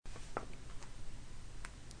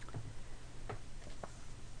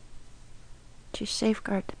To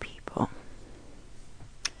Safeguard the People.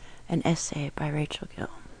 An essay by Rachel Gill.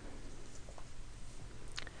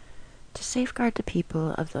 To safeguard the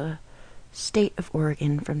people of the state of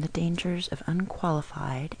Oregon from the dangers of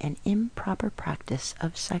unqualified and improper practice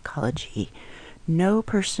of psychology, no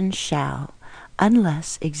person shall,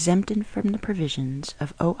 unless exempted from the provisions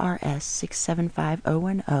of ORS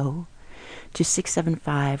 675010 to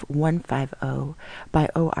 675150 by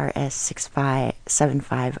ORS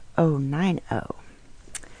 675090.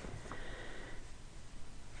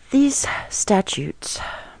 These statutes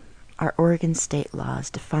are Oregon state laws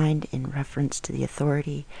defined in reference to the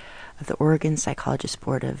authority of the Oregon Psychologist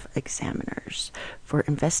Board of Examiners for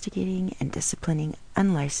investigating and disciplining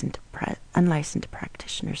unlicensed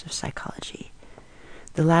practitioners of psychology.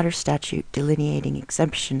 The latter statute, delineating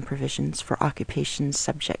exemption provisions for occupations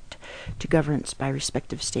subject to governance by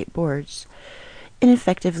respective state boards,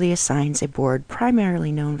 ineffectively assigns a board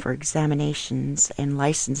primarily known for examinations and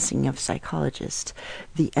licensing of psychologists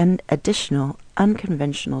the additional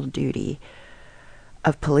unconventional duty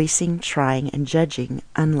of policing, trying, and judging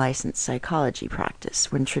unlicensed psychology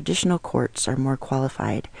practice when traditional courts are more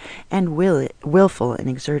qualified and willful in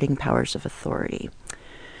exerting powers of authority.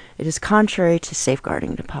 It is contrary to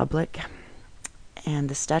safeguarding the public, and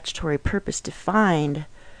the statutory purpose defined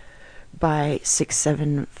by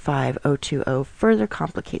 675020 further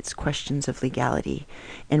complicates questions of legality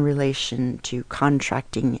in relation to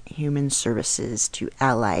contracting human services to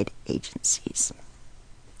allied agencies.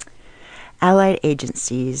 Allied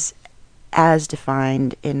agencies, as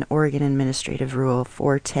defined in Oregon Administrative Rule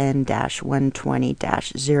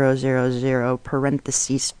 410-120-000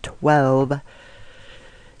 parentheses 12,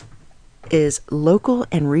 is local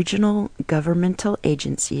and regional governmental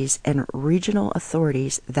agencies and regional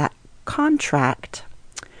authorities that contract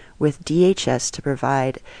with DHS to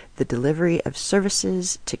provide the delivery of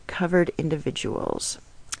services to covered individuals,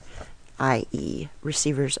 i.e.,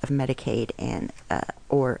 receivers of Medicaid and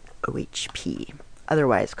or OHP,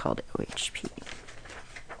 otherwise called OHP.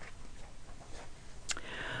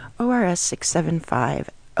 ORS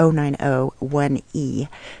 675090-1E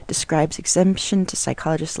describes exemption to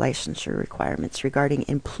psychologist licensure requirements regarding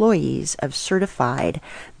employees of certified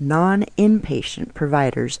non-inpatient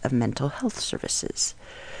providers of mental health services,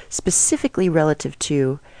 specifically relative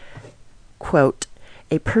to, quote,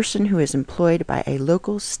 a person who is employed by a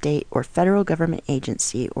local, state, or federal government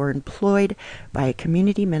agency or employed by a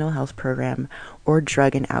community mental health program or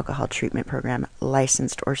drug and alcohol treatment program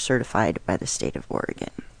licensed or certified by the state of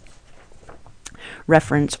Oregon.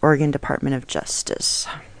 Reference Oregon Department of Justice.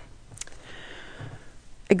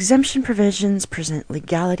 Exemption provisions present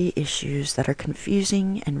legality issues that are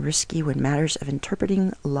confusing and risky when matters of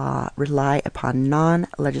interpreting law rely upon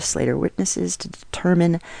non-legislator witnesses to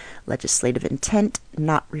determine legislative intent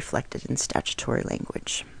not reflected in statutory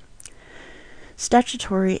language.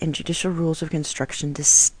 Statutory and judicial rules of construction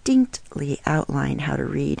distinctly outline how to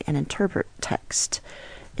read and interpret text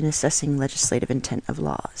in assessing legislative intent of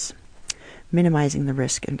laws, minimizing the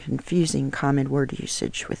risk of confusing common word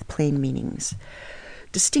usage with plain meanings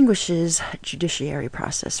distinguishes judiciary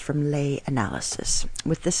process from lay analysis.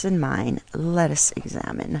 With this in mind, let us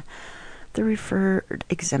examine the referred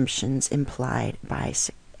exemptions implied by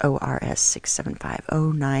ORS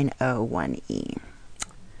 675090-1E.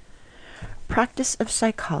 Practice of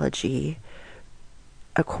psychology,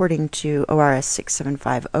 according to ORS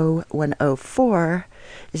 6750-104,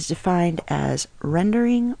 is defined as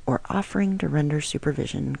rendering or offering to render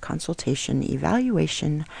supervision, consultation,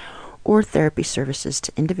 evaluation, or therapy services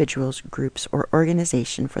to individuals, groups, or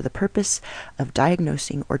organization for the purpose of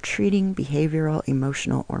diagnosing or treating behavioral,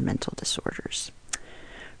 emotional, or mental disorders.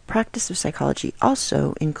 Practice of psychology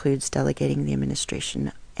also includes delegating the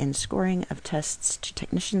administration and scoring of tests to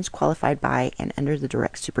technicians qualified by and under the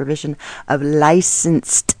direct supervision of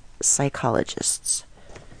licensed psychologists.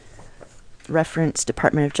 Reference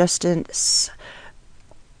Department of Justice.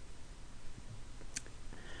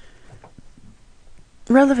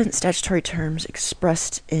 Relevant statutory terms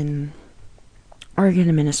expressed in Oregon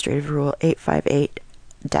Administrative Rule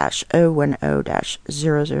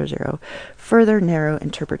 858-010-000 further narrow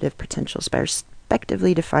interpretive potentials by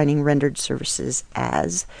respectively defining rendered services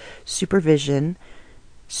as supervision,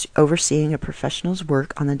 overseeing a professional's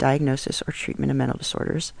work on the diagnosis or treatment of mental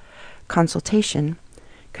disorders, consultation,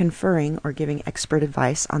 conferring or giving expert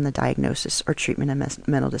advice on the diagnosis or treatment of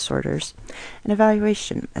mental disorders, and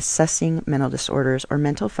evaluation, assessing mental disorders or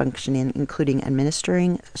mental functioning, including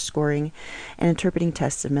administering, scoring, and interpreting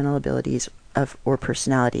tests of mental abilities or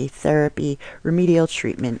personality, therapy, remedial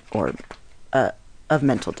treatment, or of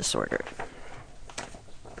mental disorder.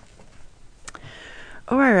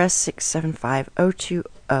 ORS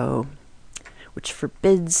 675020, which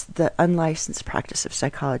forbids the unlicensed practice of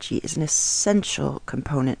psychology, is an essential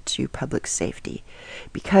component to public safety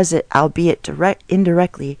because it, albeit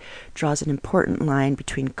indirectly, draws an important line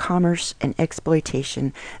between commerce and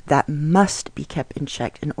exploitation that must be kept in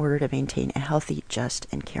check in order to maintain a healthy, just,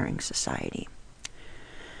 and caring society.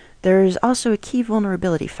 There is also a key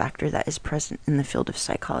vulnerability factor that is present in the field of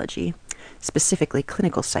psychology, specifically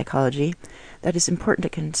clinical psychology, that is important to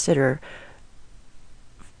consider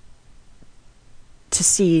to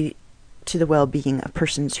see to the well-being of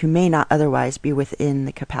persons who may not otherwise be within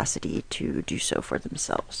the capacity to do so for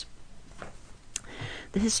themselves.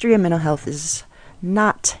 The history of mental health is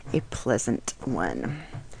not a pleasant one,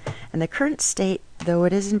 and the current state, though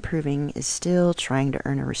it is improving, is still trying to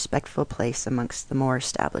earn a respectful place amongst the more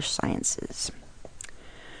established sciences.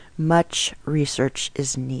 Much research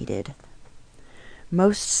is needed.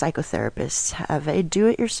 Most psychotherapists have a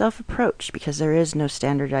do-it-yourself approach because there is no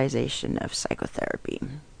standardization of psychotherapy.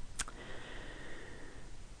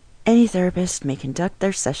 Any therapist may conduct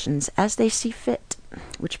their sessions as they see fit,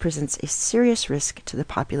 which presents a serious risk to the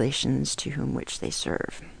populations to whom which they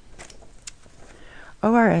serve.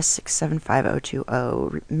 ORS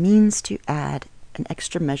 675020 means to add an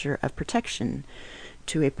extra measure of protection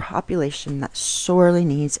to a population that sorely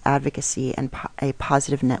needs advocacy and a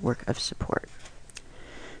positive network of support.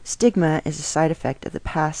 Stigma is a side effect of the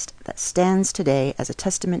past that stands today as a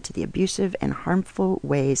testament to the abusive and harmful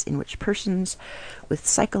ways in which persons with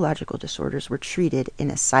psychological disorders were treated in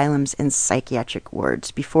asylums and psychiatric wards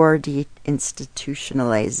before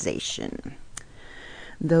deinstitutionalization.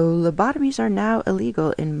 Though lobotomies are now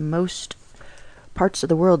illegal in most parts of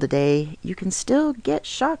the world today, you can still get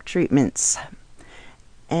shock treatments,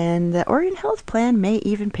 and the Oregon Health Plan may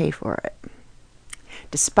even pay for it,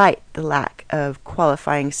 despite the lack of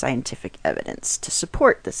qualifying scientific evidence to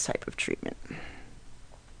support this type of treatment.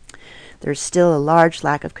 There's still a large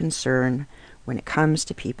lack of concern when it comes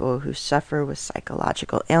to people who suffer with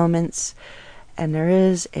psychological ailments, and there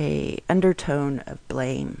is an undertone of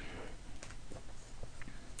blame.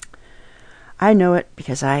 I know it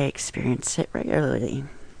because I experience it regularly.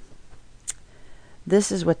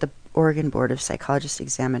 This is what the Oregon Board of Psychologist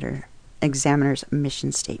Examiners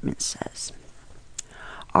mission statement says.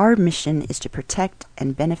 Our mission is to protect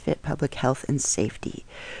and benefit public health and safety,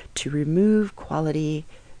 to promote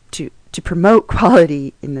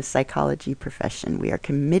quality in the psychology profession. We are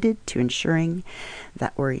committed to ensuring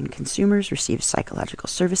that Oregon consumers receive psychological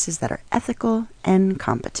services that are ethical and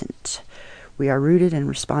competent. We are rooted in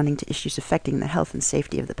responding to issues affecting the health and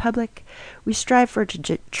safety of the public. We strive for a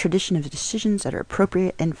tradition of decisions that are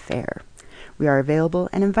appropriate and fair. We are available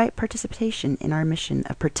and invite participation in our mission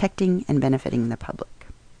of protecting and benefiting the public.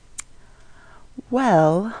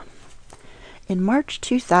 Well, in March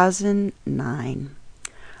 2009,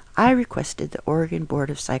 I requested the Oregon Board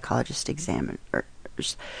of Psychologist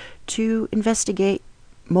Examiners to investigate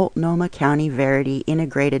Multnomah County Verity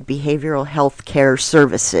Integrated Behavioral Health Care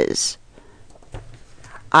Services,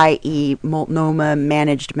 i.e. Multnomah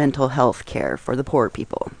Managed Mental Health Care for the poor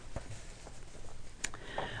people,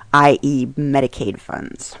 i.e. Medicaid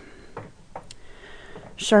funds.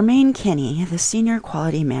 Charmaine Kinney, the Senior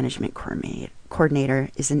Quality Management Coordinator,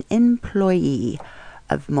 is an employee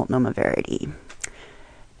of Multnomah Verity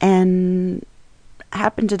and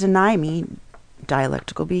happened to deny me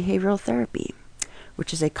dialectical behavioral therapy,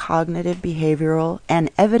 which is a cognitive behavioral and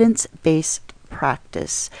evidence-based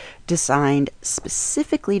practice designed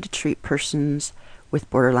specifically to treat persons with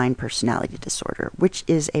borderline personality disorder, which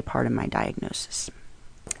is a part of my diagnosis.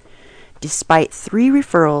 Despite 3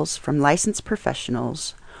 referrals from licensed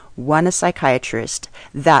professionals, 1 a psychiatrist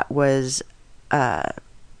that was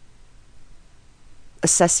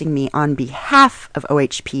assessing me on behalf of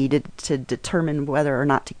OHP to determine whether or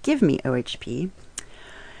not to give me OHP,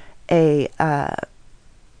 a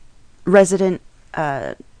resident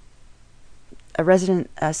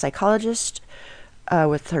psychologist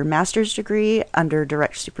with her master's degree under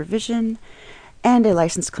direct supervision, and a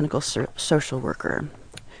licensed clinical social worker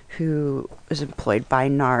who was employed by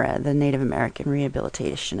NARA, the Native American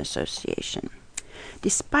Rehabilitation Association.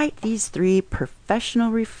 Despite these 3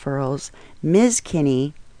 professional referrals, Ms.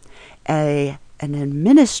 Kinney, an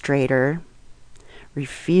administrator,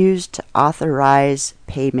 refused to authorize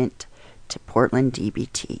payment to Portland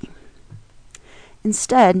DBT.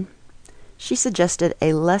 Instead, she suggested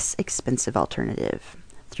a less expensive alternative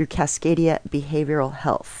through Cascadia Behavioral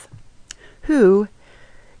Health, who,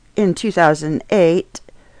 in 2008,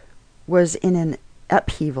 was in an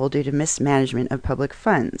upheaval due to mismanagement of public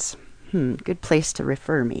funds. Good place to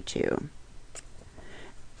refer me to.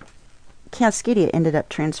 Cascadia ended up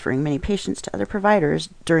transferring many patients to other providers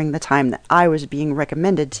during the time that I was being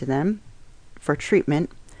recommended to them for treatment,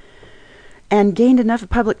 and gained enough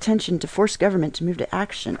public attention to force government to move to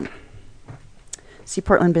action. See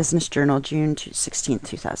Portland Business Journal, June 16,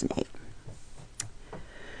 2008.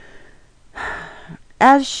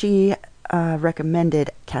 As she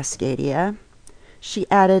recommended Cascadia, she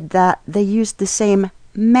added that they used the same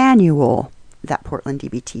manual that Portland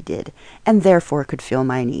DBT did, and therefore could fill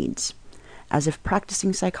my needs, as if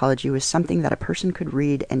practicing psychology was something that a person could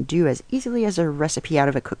read and do as easily as a recipe out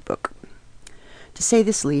of a cookbook. To say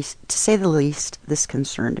the least, this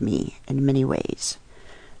concerned me in many ways.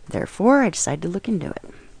 Therefore, I decided to look into it.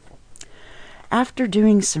 After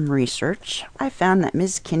doing some research, I found that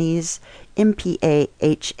Ms. Kinney's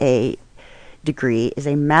MPA-HA degree is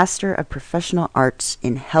a Master of Professional Arts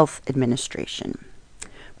in Health Administration.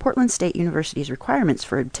 Portland State University's requirements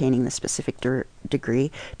for obtaining the specific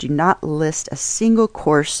degree do not list a single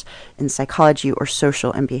course in psychology or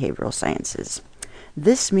social and behavioral sciences.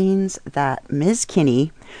 This means that Ms.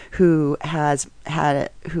 Kinney, who has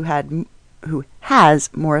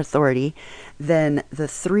more authority than the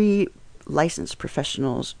 3 licensed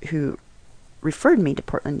professionals who referred me to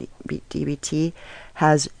Portland DBT,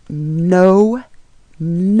 has no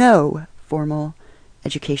formal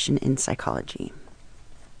education in psychology.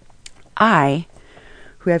 I,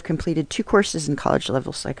 who have completed 2 courses in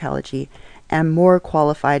college-level psychology, am more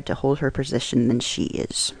qualified to hold her position than she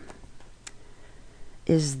is.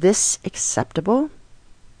 Is this acceptable?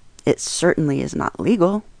 It certainly is not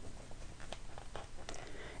legal.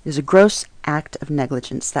 It is a gross act of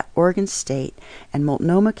negligence that Oregon State and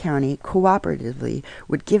Multnomah County cooperatively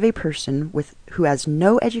would give a person who has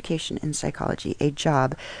no education in psychology a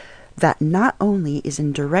job that not only is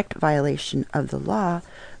in direct violation of the law,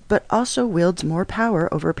 but also wields more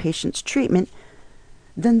power over a patient's treatment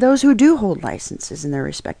than those who do hold licenses in their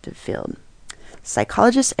respective field.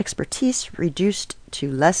 Psychologists' expertise reduced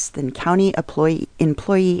to less than county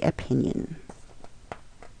employee opinion.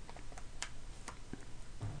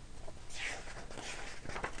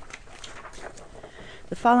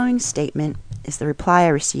 The following statement is the reply I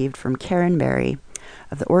received from Karen Berry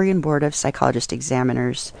of the Oregon Board of Psychologist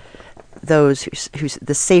Examiners, those who's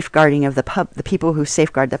the safeguarding of the people who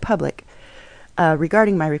safeguard the public,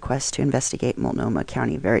 regarding my request to investigate Multnomah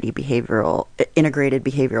County Verity Integrated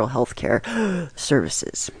Behavioral Health Care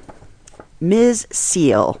Services. Ms.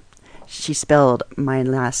 Seal, she spelled my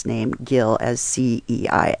last name Gill as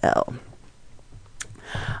Ceil.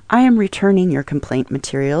 I am returning your complaint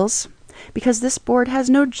materials because this board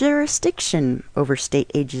has no jurisdiction over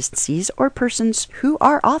state agencies or persons who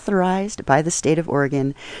are authorized by the state of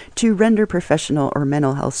Oregon to render professional or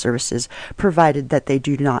mental health services, provided that they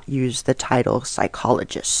do not use the title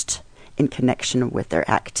psychologist in connection with their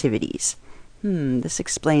activities. This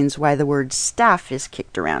explains why the word staff is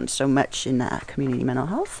kicked around so much in community mental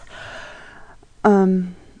health.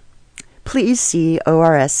 Please see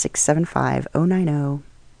ORS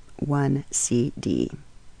 675-090-1CD.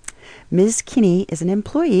 Ms. Kinney is an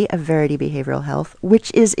employee of Verity Behavioral Health,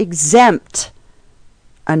 which is exempt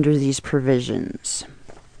under these provisions.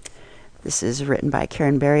 This is written by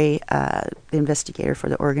Karen Berry, the investigator for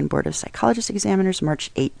the Oregon Board of Psychologist Examiners,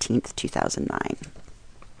 March 18th, 2009.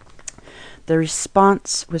 The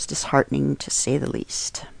response was disheartening, to say the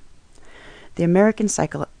least. The American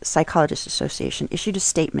Psychologists Association issued a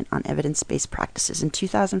statement on evidence-based practices in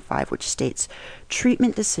 2005 which states,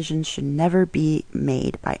 treatment decisions should never be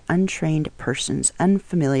made by untrained persons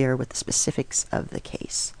unfamiliar with the specifics of the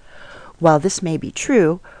case. While this may be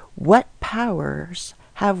true, what powers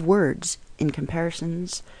have words in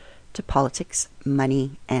comparisons to politics,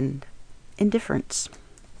 money, and indifference?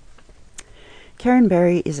 Karen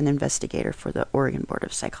Berry is an investigator for the Oregon Board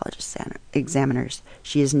of Psychologist Examiners.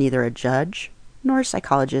 She is neither a judge nor a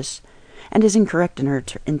psychologist and is incorrect in her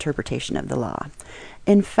interpretation of the law.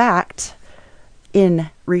 In fact, in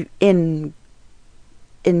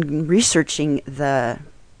researching the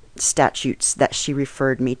statutes that she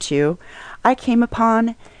referred me to, I came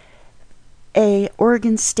upon a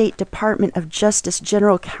Oregon State Department of Justice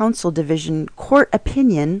General Counsel Division court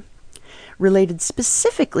opinion related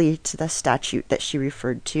specifically to the statute that she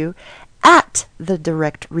referred to at the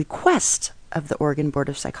direct request of the Oregon Board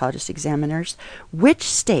of Psychologist Examiners, which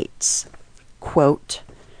states, quote,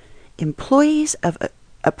 employees of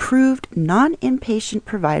approved non-inpatient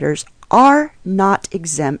providers are not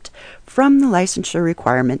exempt from the licensure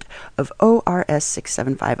requirement of ORS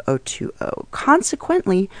 675-020.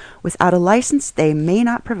 Consequently, without a license, they may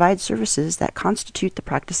not provide services that constitute the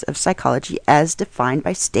practice of psychology as defined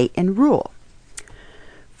by state and rule.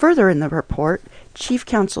 Further in the report, Chief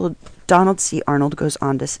Counsel Donald C. Arnold goes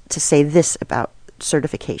on to say this about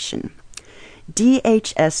certification.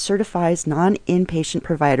 DHS certifies non-inpatient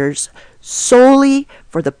providers solely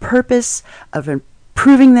for the purpose of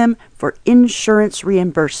approving them for insurance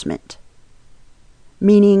reimbursement,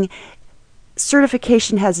 meaning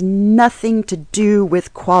certification has nothing to do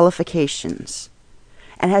with qualifications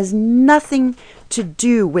and has nothing to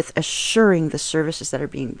do with assuring the services that are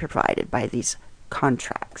being provided by these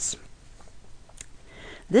contracts.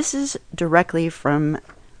 This is directly from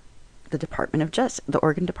the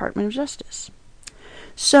Oregon Department of Justice.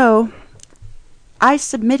 So, I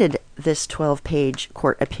submitted this 12-page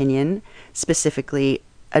court opinion specifically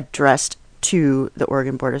addressed to the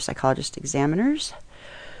Oregon Board of Psychologist Examiners,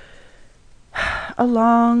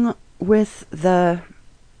 along with the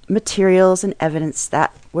materials and evidence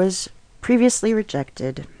that was previously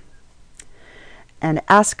rejected, and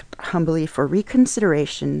asked humbly for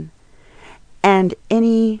reconsideration and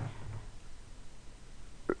any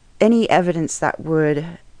evidence that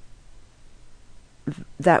would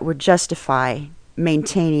justify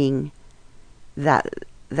maintaining that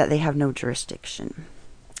they have no jurisdiction.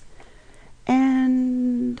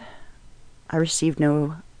 And I received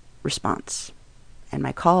no response, and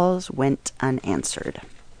my calls went unanswered.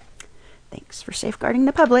 Thanks for safeguarding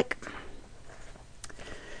the public.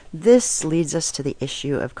 This leads us to the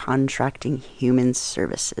issue of contracting human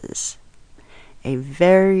services, a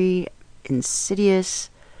very insidious,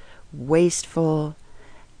 wasteful,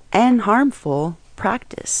 and harmful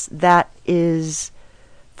practice that is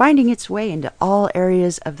finding its way into all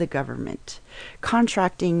areas of the government.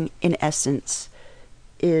 Contracting, in essence,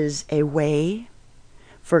 is a way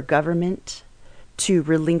for government to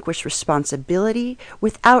relinquish responsibility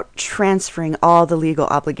without transferring all the legal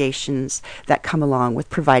obligations that come along with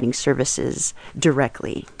providing services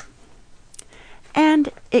directly. And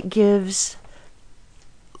it gives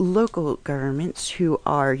local governments, who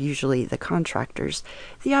are usually the contractors,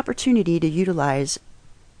 the opportunity to utilize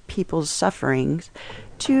people's sufferings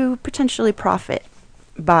to potentially profit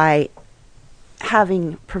by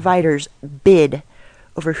having providers bid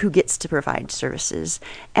over who gets to provide services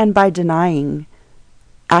and by denying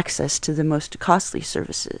access to the most costly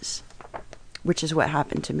services, which is what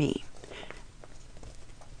happened to me.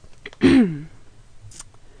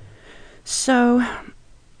 So,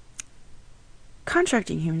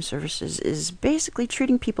 contracting human services is basically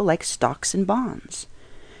treating people like stocks and bonds.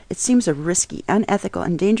 It seems a risky, unethical,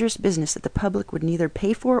 and dangerous business that the public would neither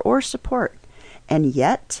pay for or support. And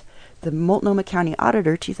yet, the Multnomah County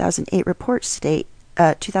Auditor 2008 report states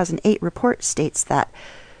that,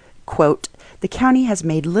 quote, "The county has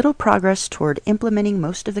made little progress toward implementing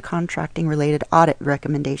most of the contracting-related audit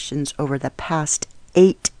recommendations over the past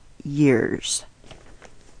 8 years.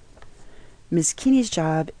 Ms. Keeney's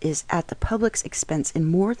job is at the public's expense in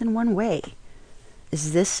more than one way.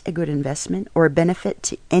 Is this a good investment or a benefit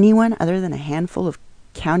to anyone other than a handful of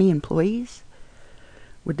county employees?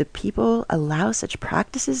 Would the people allow such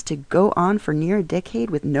practices to go on for near a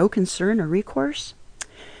decade with no concern or recourse?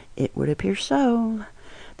 It would appear so.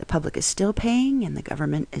 The public is still paying, and the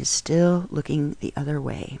government is still looking the other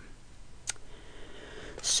way."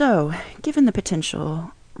 So, given the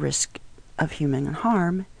potential risk of human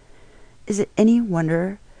harm, is it any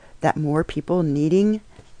wonder that more people needing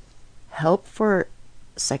help for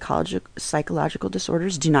psychological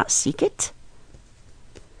disorders do not seek it?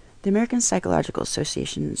 The American Psychological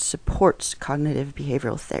Association supports cognitive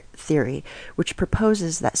behavioral theory, which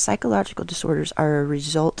proposes that psychological disorders are a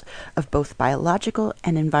result of both biological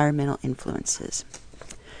and environmental influences.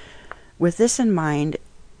 With this in mind,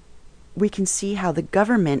 we can see how the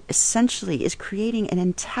government essentially is creating an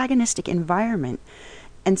antagonistic environment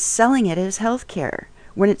and selling it as healthcare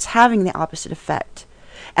when it's having the opposite effect,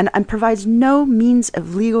 and provides no means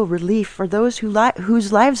of legal relief for those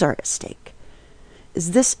whose lives are at stake.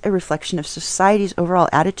 Is this a reflection of society's overall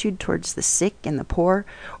attitude towards the sick and the poor,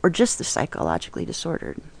 or just the psychologically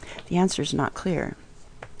disordered? The answer is not clear.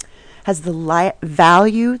 Has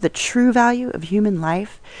the true value of human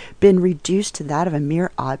life, been reduced to that of a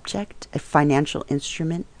mere object, a financial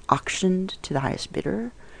instrument auctioned to the highest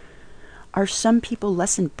bidder? Are some people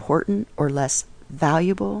less important or less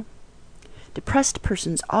valuable? Depressed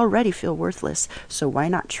persons already feel worthless, so why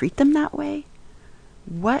not treat them that way?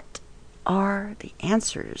 What are the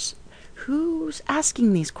answers? Who's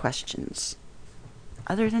asking these questions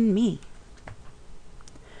other than me?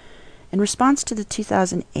 In response to the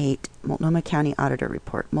 2008 Multnomah County Auditor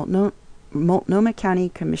Report, Multnomah County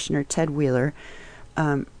Commissioner Ted Wheeler,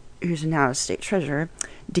 who's now a state treasurer,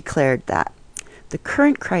 declared that the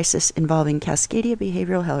current crisis involving Cascadia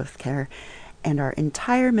Behavioral Health Care and our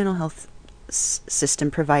entire mental health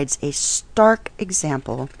system provides a stark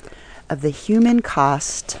example of the human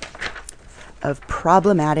cost of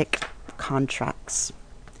problematic contracts.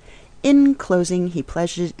 In closing, he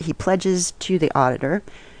pledges to the auditor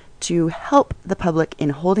to help the public in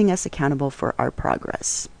holding us accountable for our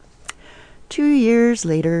progress. 2 years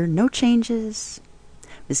later, no changes.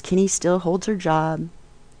 Ms. Kinney still holds her job,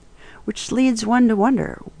 which leads one to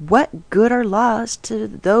wonder, what good are laws to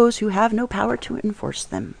those who have no power to enforce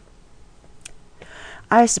them?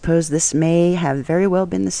 I suppose this may have very well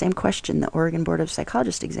been the same question the Oregon Board of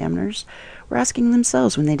Psychologist Examiners were asking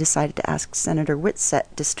themselves when they decided to ask Senator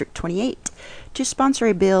Whitsett, District 28, to sponsor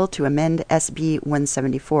a bill to amend SB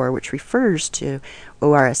 174, which refers to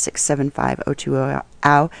ORS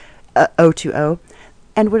 675-020,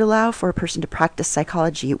 and would allow for a person to practice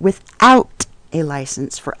psychology without a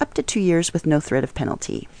license for up to 2 years with no threat of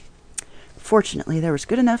penalty. Fortunately, there was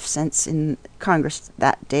good enough sense in Congress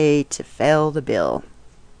that day to fail the bill.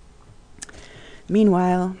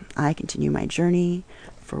 Meanwhile, I continue my journey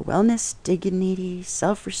for wellness, dignity,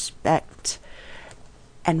 self-respect,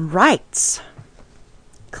 and rights,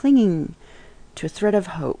 clinging to a thread of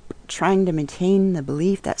hope, trying to maintain the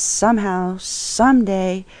belief that somehow,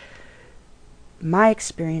 someday, my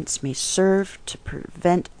experience may serve to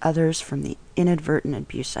prevent others from the inadvertent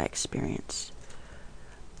abuse I experience.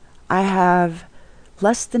 I have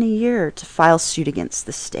less than a year to file suit against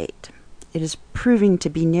the state. It is proving to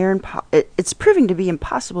be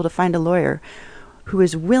impossible to find a lawyer who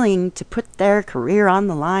is willing to put their career on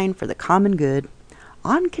the line for the common good,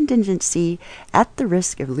 on contingency, at the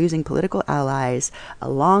risk of losing political allies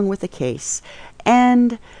along with the case,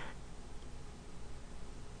 and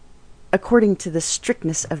according to the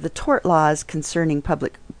strictness of the tort laws concerning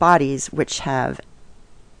public bodies, which have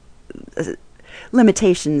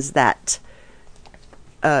limitations that,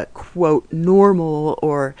 quote, normal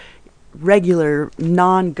or regular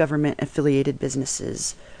non-government affiliated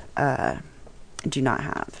businesses do not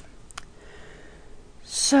have.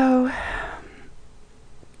 So,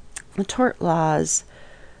 the tort laws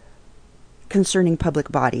concerning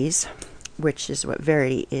public bodies, which is what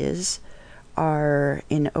Verity is, are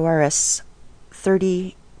in ORS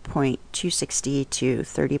 30.260 to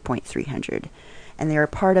 30.300, and they are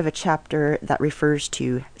part of a chapter that refers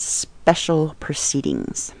to special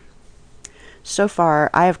proceedings. So far,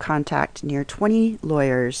 I have contacted near 20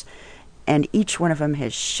 lawyers, and each one of them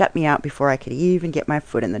has shut me out before I could even get my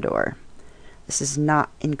foot in the door. This is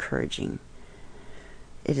not encouraging.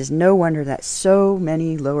 It is no wonder that so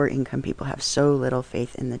many lower-income people have so little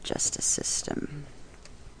faith in the justice system.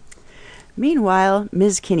 Meanwhile,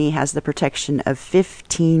 Ms. Kinney has the protection of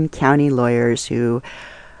 15 county lawyers who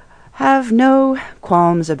have no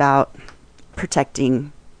qualms about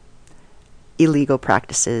protecting illegal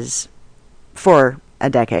practices for a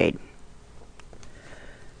decade.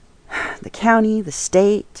 The county, the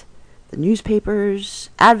state, the newspapers,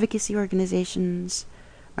 advocacy organizations,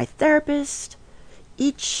 my therapist,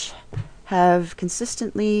 each have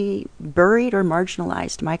consistently buried or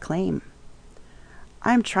marginalized my claim.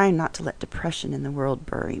 I'm trying not to let depression in the world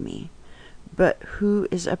bury me. But who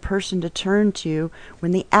is a person to turn to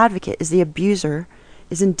when the advocate is the abuser,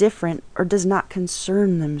 is indifferent, or does not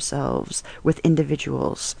concern themselves with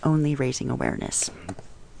individuals only raising awareness?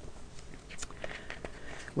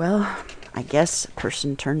 Well, I guess a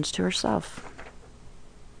person turns to herself.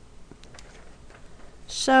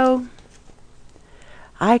 So,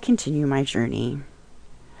 I continue my journey,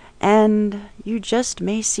 and you just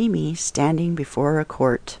may see me standing before a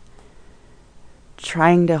court,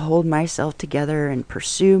 trying to hold myself together and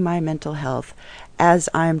pursue my mental health as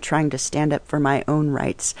I'm trying to stand up for my own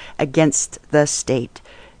rights against the state,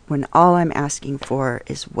 when all I'm asking for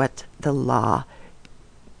is what the law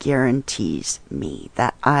guarantees me,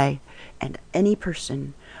 that I and any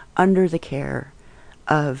person under the care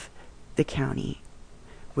of the county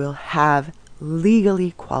will have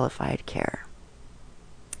legally qualified care.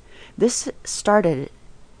 This started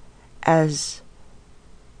as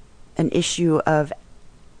an issue of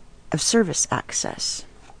service access.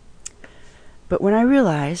 But when I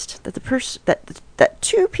realized that the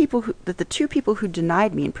two people who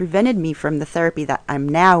denied me and prevented me from the therapy that I'm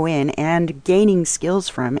now in and gaining skills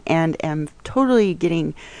from and am totally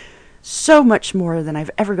getting so much more than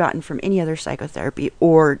I've ever gotten from any other psychotherapy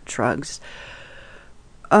or drugs,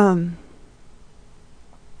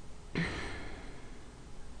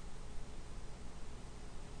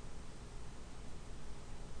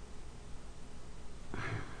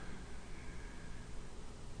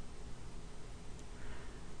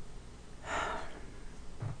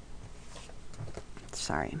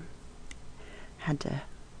 sorry, had to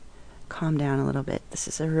calm down a little bit. This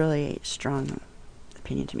is a really strong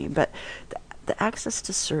opinion to me. But the access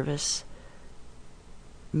to service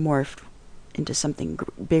morphed into something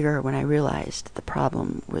bigger when I realized the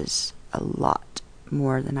problem was a lot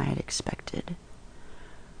more than I had expected.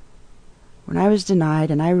 When I was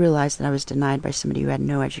denied, and I realized that I was denied by somebody who had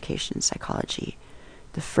no education in psychology,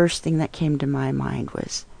 the first thing that came to my mind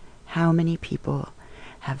was how many people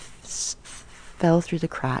have fell through the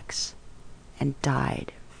cracks and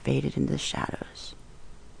died, faded into the shadows.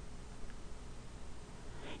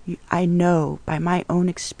 I know by my own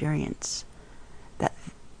experience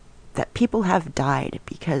that people have died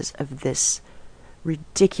because of this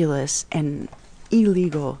ridiculous and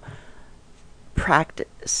illegal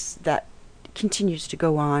practice that continues to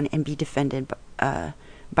go on and be defended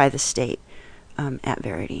by the state at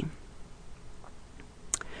Verity.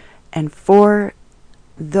 And for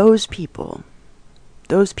those people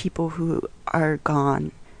who are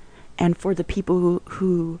gone, and for the people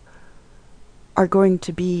who are going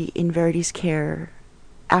to be in Verity's care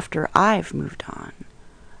after I've moved on,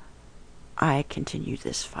 I continue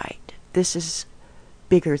this fight. This is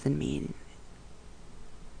bigger than me.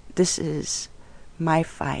 This is my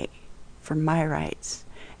fight for my rights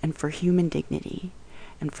and for human dignity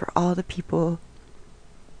and for all the people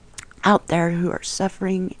out there who are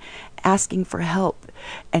suffering, asking for help,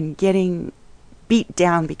 and getting beat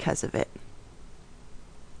down because of it.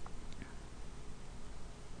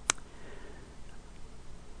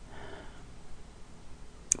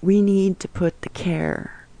 We need to put the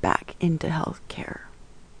care back into health care.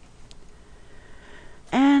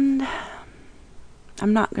 And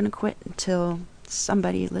I'm not going to quit until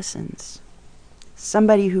somebody listens.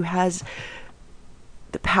 Somebody who has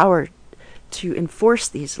the power to enforce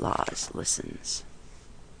these laws listens.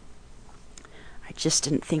 I just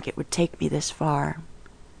didn't think it would take me this far.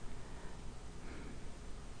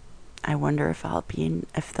 I wonder if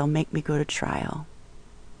if they'll make me go to trial.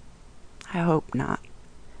 I hope not.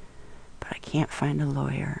 But I can't find a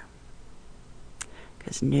lawyer.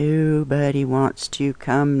 Because nobody wants to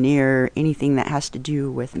come near anything that has to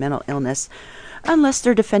do with mental illness unless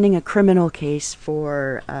they're defending a criminal case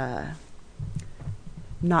for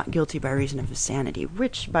not guilty by reason of insanity,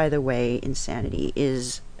 which, by the way, insanity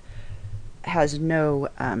has no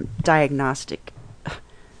diagnostic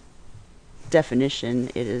definition.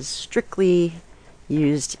 It is strictly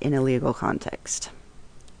used in a legal context.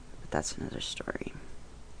 But that's another story.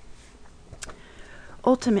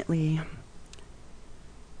 Ultimately,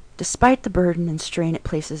 despite the burden and strain it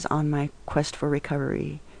places on my quest for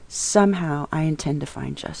recovery, somehow I intend to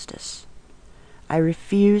find justice. I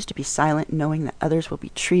refuse to be silent knowing that others will be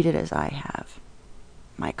treated as I have.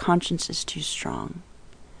 My conscience is too strong.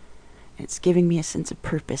 It's giving me a sense of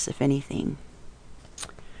purpose, if anything.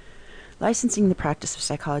 Licensing the practice of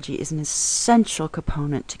psychology is an essential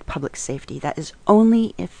component to public safety that is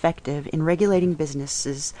only effective in regulating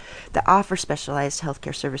businesses that offer specialized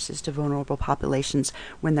healthcare services to vulnerable populations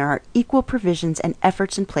when there are equal provisions and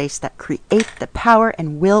efforts in place that create the power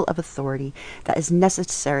and will of authority that is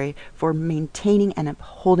necessary for maintaining and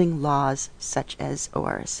upholding laws such as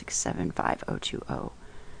OR 675020.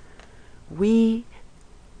 We,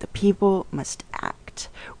 the people, must act.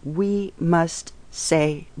 We must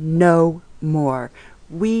say no more.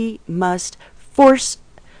 We must force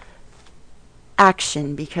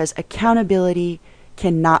action because accountability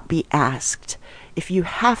cannot be asked. If you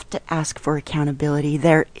have to ask for accountability,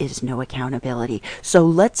 there is no accountability. So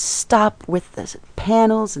let's stop with the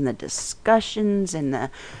panels and the discussions and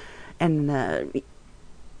the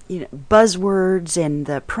buzzwords and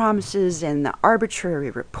the promises and the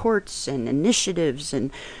arbitrary reports and initiatives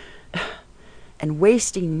and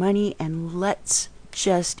wasting money, and let's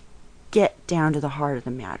just get down to the heart of the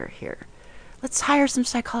matter here. Let's hire some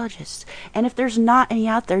psychologists. And if there's not any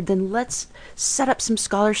out there, then let's set up some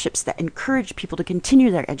scholarships that encourage people to continue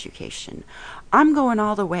their education. I'm going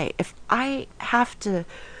all the way. If I have to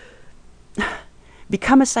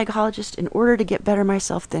become a psychologist in order to get better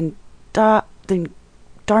myself, then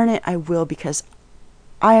darn it, I will, because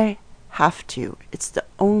I have to. It's the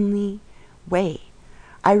only way.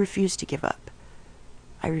 I refuse to give up.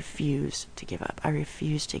 I refuse to give up. I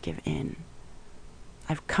refuse to give in.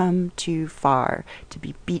 I've come too far to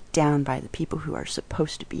be beat down by the people who are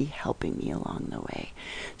supposed to be helping me along the way.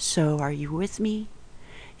 So are you with me?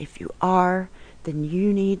 If you are, then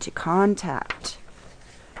you need to contact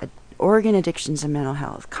Oregon Addictions and Mental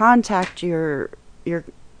Health. Contact your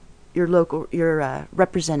local,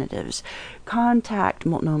 representatives. Contact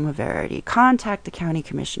Multnomah Verity. Contact the county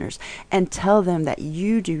commissioners and tell them that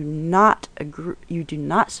you do not agree, you do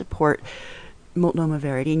not support multnomah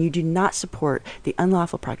verity, and you do not support the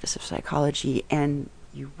unlawful practice of psychology, and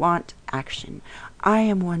you want action, I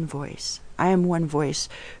am one voice. I am one voice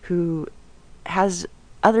who has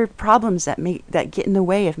other problems that get in the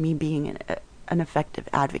way of me being an effective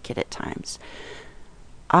advocate at times.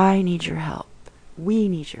 I need your help. We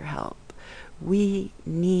need your help. We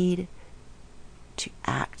need to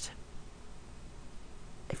act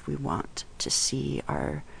if we want to see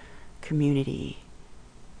our community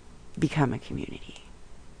become a community.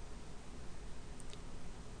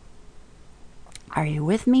 Are you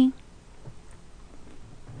with me?